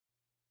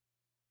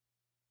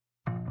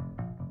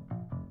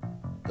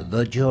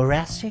The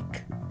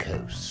Jurassic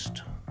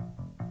Coast.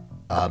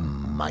 A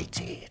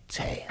mighty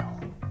tale.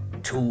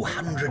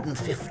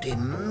 250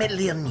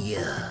 million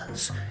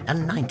years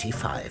and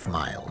 95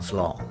 miles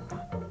long.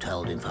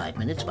 Told in 5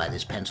 minutes by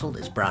this pencil,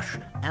 this brush,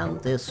 and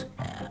this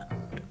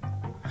hand.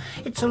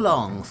 It's a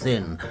long,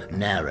 thin,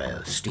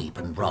 narrow, steep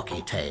and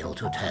rocky tale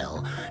to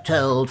tell,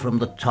 told from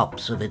the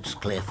tops of its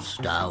cliffs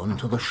down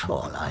to the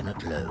shoreline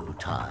at low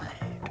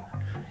tide.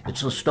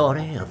 It's a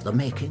story of the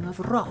making of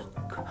rock,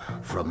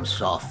 from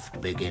soft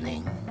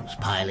beginnings,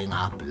 piling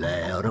up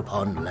layer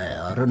upon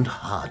layer and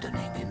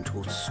hardening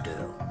into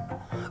stone.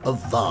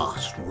 Of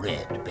vast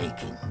red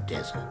baking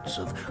deserts,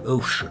 of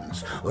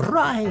oceans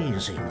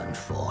rising and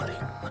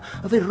falling,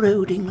 of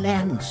eroding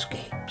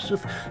landscapes,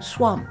 of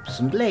swamps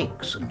and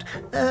lakes and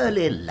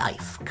early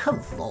life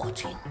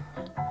cavorting,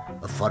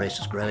 of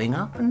forests growing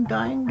up and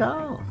dying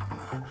down,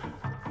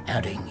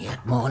 adding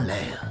yet more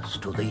layers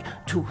to the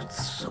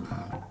toothsome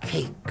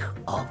cake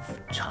of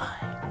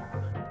time.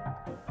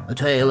 A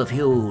tale of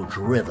huge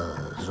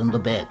rivers and the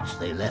beds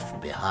they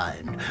left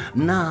behind,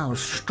 now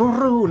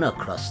strewn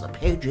across the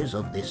pages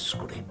of this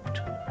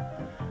script.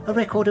 A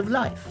record of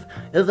life,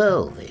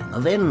 evolving,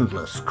 of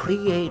endless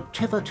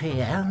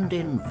creativity and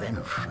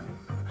invention,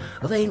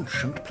 of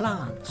ancient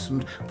plants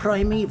and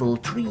primeval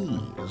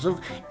trees, of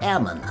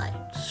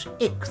ammonites,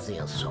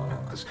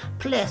 ichthyosaurs,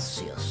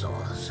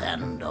 plesiosaurs,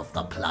 and of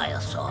the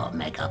pliosaur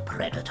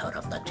mega-predator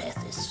of the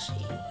Tethys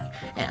Sea,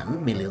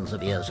 and millions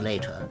of years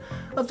later,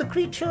 of the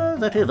creature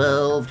that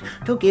evolved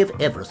to give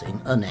everything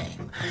a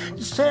name.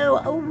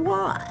 So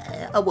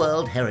why a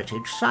World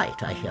Heritage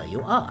Site, I hear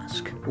you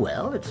ask?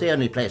 Well, it's the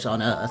only place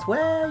on Earth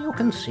where you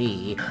can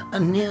see a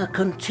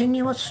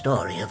near-continuous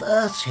story of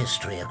Earth's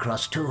history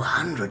across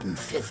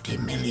 250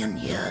 million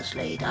years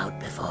laid out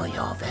before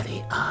your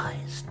very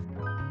eyes.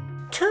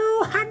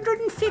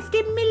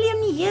 250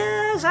 million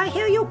years, I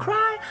hear you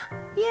cry?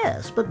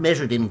 Yes, but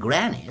measured in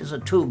grannies,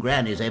 2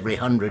 grannies every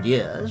 100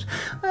 years,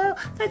 well,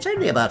 that's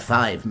only about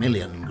 5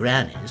 million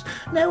grannies,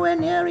 nowhere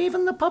near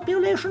even the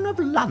population of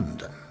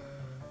London.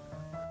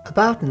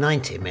 About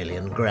 90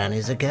 million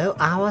grannies ago,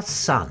 our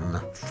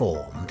sun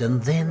formed,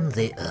 and then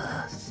the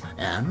Earth.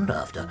 And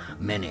after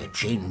many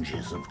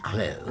changes of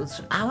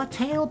clothes, our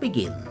tale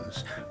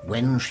begins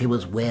when she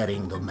was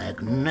wearing the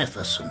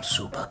magnificent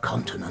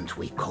supercontinent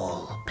we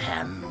call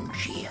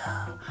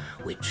Pangaea,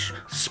 which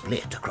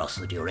split across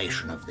the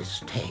duration of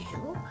this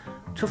tale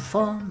to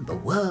form the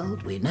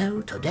world we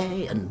know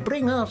today and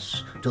bring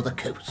us to the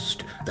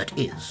coast that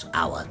is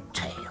our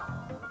tale.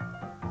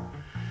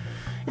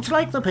 It's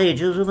like the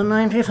pages of a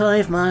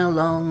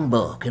 95-mile-long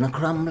book in a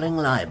crumbling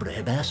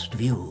library best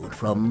viewed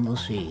from the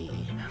sea.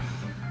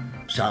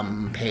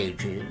 Some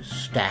pages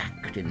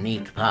stacked in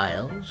neat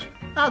piles,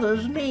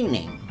 others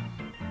leaning.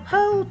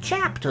 Whole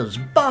chapters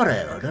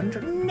borrowed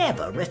and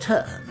never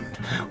returned,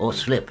 or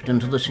slipped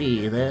into the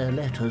sea, their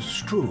letters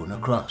strewn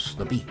across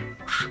the beach.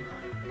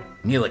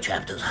 Newer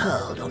chapters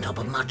hurled on top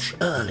of much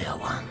earlier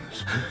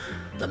ones,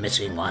 the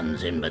missing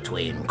ones in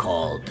between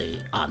called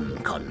the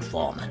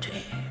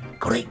unconformity.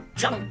 Great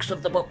chunks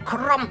of the book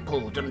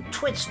crumpled and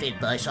twisted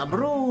by some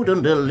rude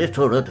and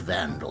illiterate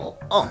vandal,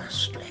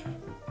 honestly.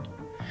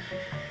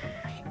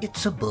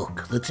 It's a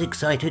book that's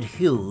excited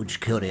huge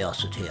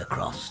curiosity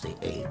across the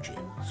ages,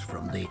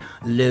 from the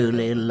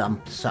lowly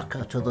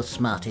lumpsucker to the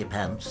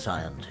smarty-pants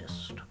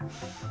scientist.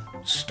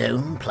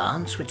 Stone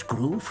plants which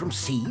grew from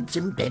seeds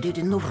embedded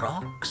in the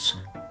rocks.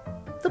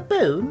 The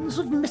bones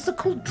of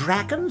mythical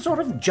dragons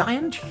or of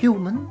giant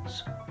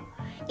humans.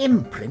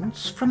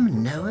 Imprints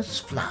from Noah's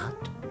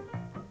flood.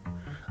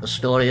 A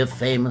story of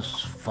famous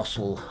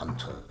fossil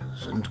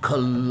hunters and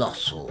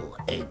colossal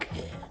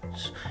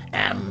eggheads,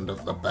 and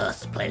of the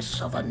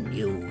birthplace of a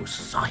new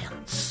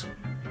science.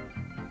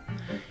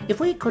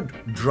 If we could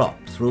drop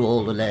through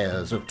all the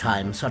layers of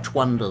time, such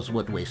wonders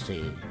would we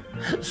see.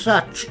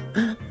 Such...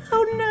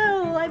 Oh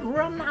no, I've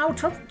run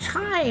out of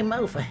time,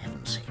 oh for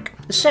heaven's sake.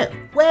 So,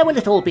 where will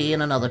it all be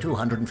in another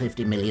 5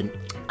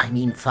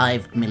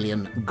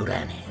 million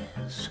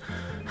grannies?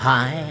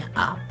 High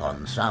up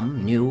on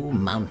some new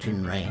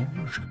mountain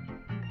range,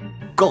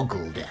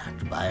 goggled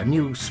at by a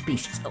new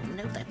species. Oh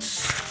no, that's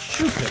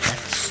stupid,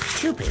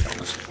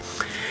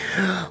 honestly.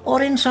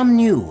 Or in some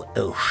new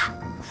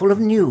ocean full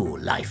of new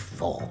life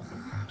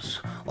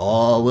forms.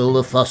 Or will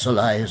the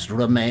fossilized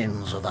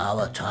remains of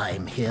our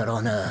time here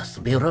on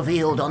Earth be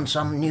revealed on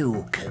some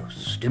new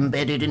coast,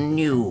 embedded in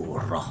new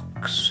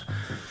rocks?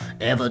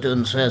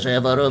 Evidence as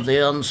ever of the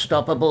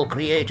unstoppable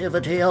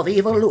creativity of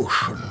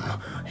evolution,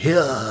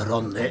 here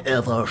on the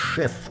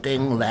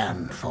ever-shifting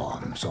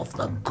landforms of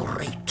the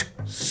great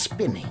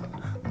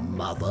spinning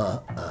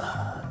Mother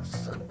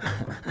Earth.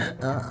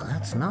 Oh,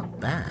 that's not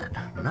bad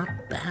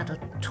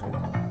at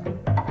all.